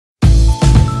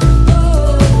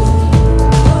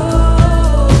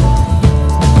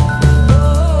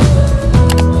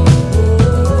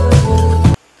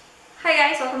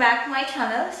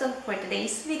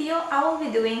be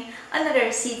doing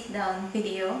another sit-down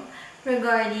video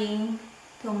regarding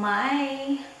to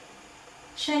my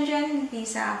Schegen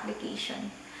Visa Application.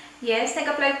 Yes,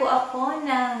 nag-apply po ako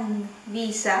ng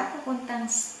visa papuntang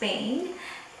Spain.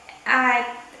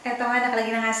 At ito nga,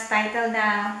 nakalagay na nga sa title na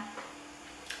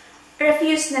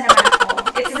refused na naman ako.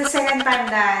 It's the second time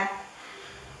that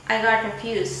I got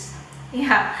refused.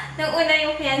 Yeah. Nung una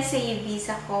yung fiancé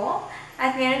visa ko.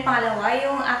 At ngayon pangalawa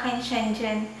yung aking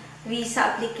Schegen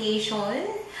Visa Application.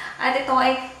 At ito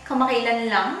ay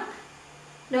kamakailan lang.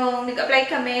 Nung nag-apply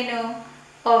kami noong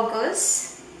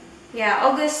August. Yeah,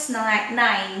 August 9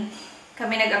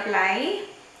 kami nag-apply.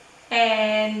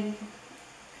 And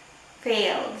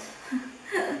failed.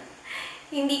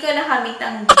 Hindi ko nakamit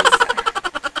ang visa.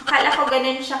 Akala ko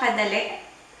ganun siya kadali.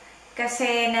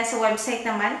 Kasi nasa website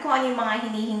naman kung ano yung mga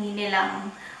hinihingi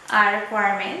nilang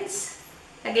requirements.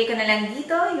 Lagay ko na lang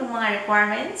dito yung mga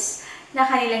requirements na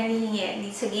kanilang hinihingi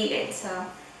dito sa gilid. So,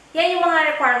 yan yung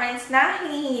mga requirements na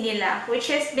hinihingi nila,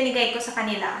 which is binigay ko sa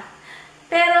kanila.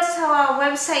 Pero sa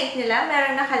website nila,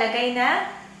 meron nakalagay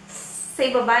na sa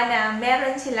ibaba na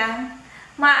meron silang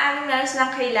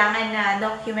kailangan na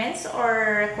documents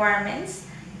or requirements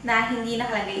na hindi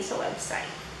nakalagay sa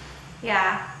website.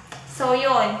 Yeah. So,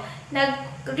 yun.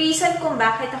 Reason kung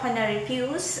bakit ako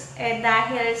na-refuse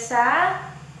dahil sa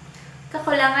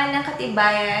kakulangan ng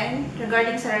katibayan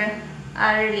regarding sa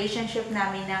relationship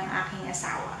namin ng aking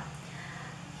asawa.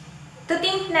 To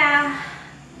think na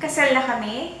kasal na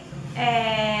kami,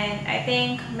 and I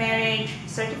think marriage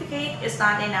certificate is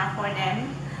not enough for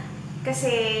them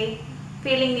kasi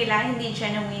feeling nila hindi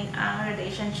genuine ang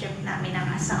relationship namin ng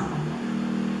asawa ko.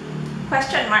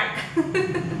 Question mark.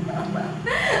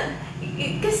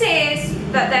 Kasi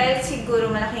dahil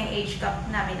siguro malaki yung age gap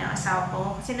namin ng asawa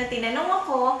ko. Kasi na tinanong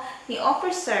ako ni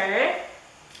officer,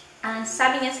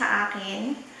 sabi niya sa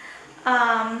akin,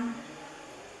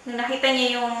 nung nakita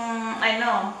niya yung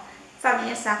sabi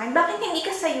niya sa akin, bakit hindi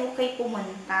ka sa UK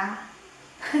pumunta?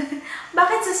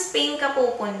 Bakit sa Spain ka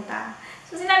pupunta?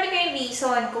 So sinabi ko yung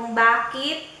reason kung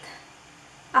bakit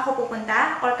ako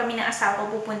pupunta or kami ng asawa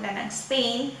ko pupunta ng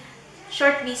Spain.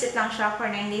 Short visit lang siya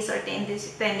for 9 days or 10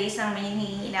 days naman yung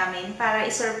hihingi namin para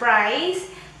i-surprise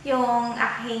yung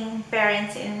aking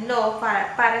parents-in-law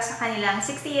para sa kanilang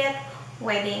 60th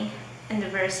wedding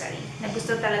anniversary. Na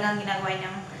gusto talagang ginagawa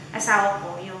ng asawa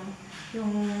ko yung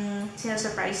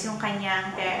sinusurprise yung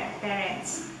kanyang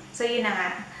parents. So, yun na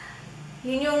nga.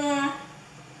 Yun yung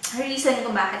reason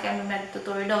kung bakit kami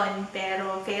magtutour doon.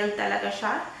 Pero, failed talaga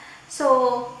siya. So,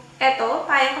 eto,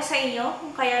 payo ko sa inyo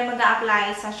kung kayo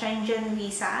mag-a-apply sa Schegen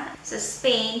Visa sa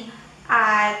Spain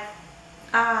at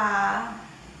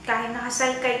kahit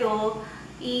nakasal kayo,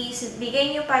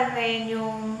 ibigay nyo pa rin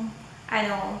yung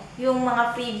mga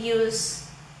previous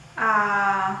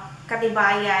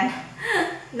katibayan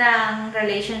ng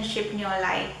relationship nyo,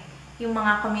 like yung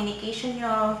mga communication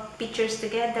nyo, pictures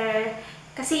together.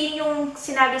 Kasi yun yung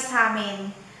sinabi sa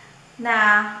amin na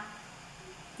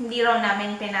hindi raw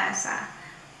namin pinasa.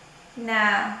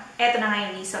 Na eto na nga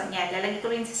yung reason niya. Lalagay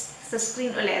ko rin sa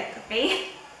screen ulit,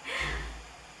 okay?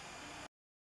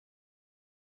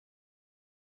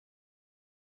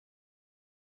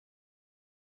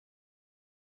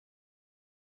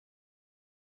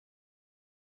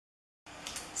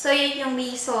 So, yun yung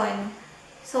reason.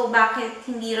 So, bakit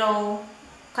hindi raw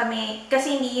kami,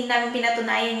 kasi hindi namin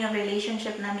pinatunayan yung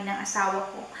relationship namin ng asawa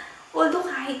ko. Although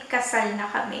kahit kasal na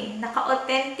kami,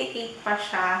 naka-authenticate pa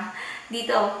siya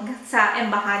dito sa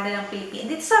Embahada ng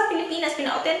Pilipinas. Dito sa Pilipinas,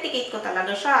 pina-authenticate ko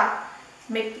talaga siya.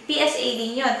 May PSA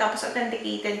din yun, tapos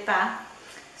authenticated pa.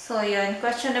 So, yun.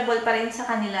 Questionable pa rin sa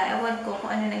kanila. Ewan ko kung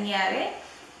ano nangyari.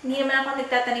 Hindi naman ako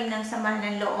nagtatanim ng samahan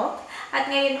ng loob. At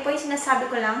ngayon po,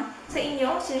 sinasabi ko lang sa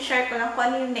inyo, sinishare ko lang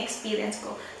kung ano yung experience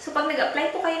ko. So, pag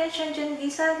nag-apply po kayo ng Schegen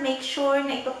Visa, make sure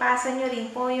na ipapasa nyo rin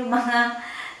po yung mga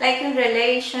like yung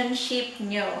relationship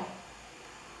nyo.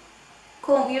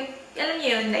 Kung yung, alam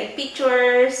nyo yun, like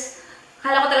pictures.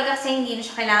 Akala ko talaga kasi hindi na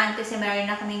siya kailangan kasi meron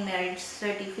na kaming marriage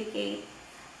certificate.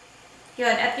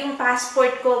 Yun. At yung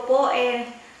passport ko po,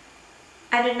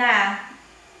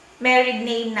 married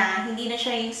name na. Hindi na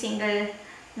siya yung single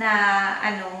na,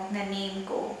 na name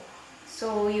ko.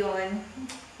 So, yun.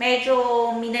 Medyo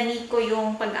minani ko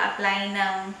yung pag-apply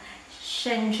ng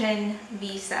Schegen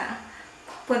Visa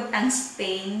puntang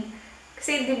Spain.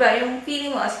 Kasi, di ba, yung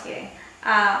feeling mo, okay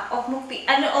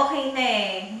na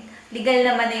legal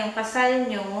naman na yung kasal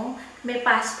nyo, may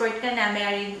passport ka na,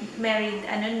 married,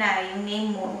 yung name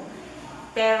mo,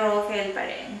 pero fail pa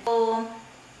rin. So,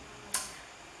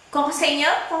 kung sa inyo,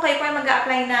 kung kayo po ay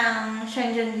mag-a-apply ng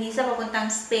Schegen Visa papuntang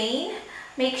Spain,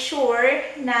 make sure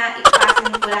na ipasa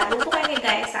niyo po lahat. Huwag po kayo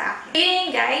guys sa akin. So yun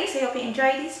guys, I hope you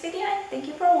enjoyed this video and thank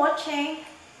you for watching.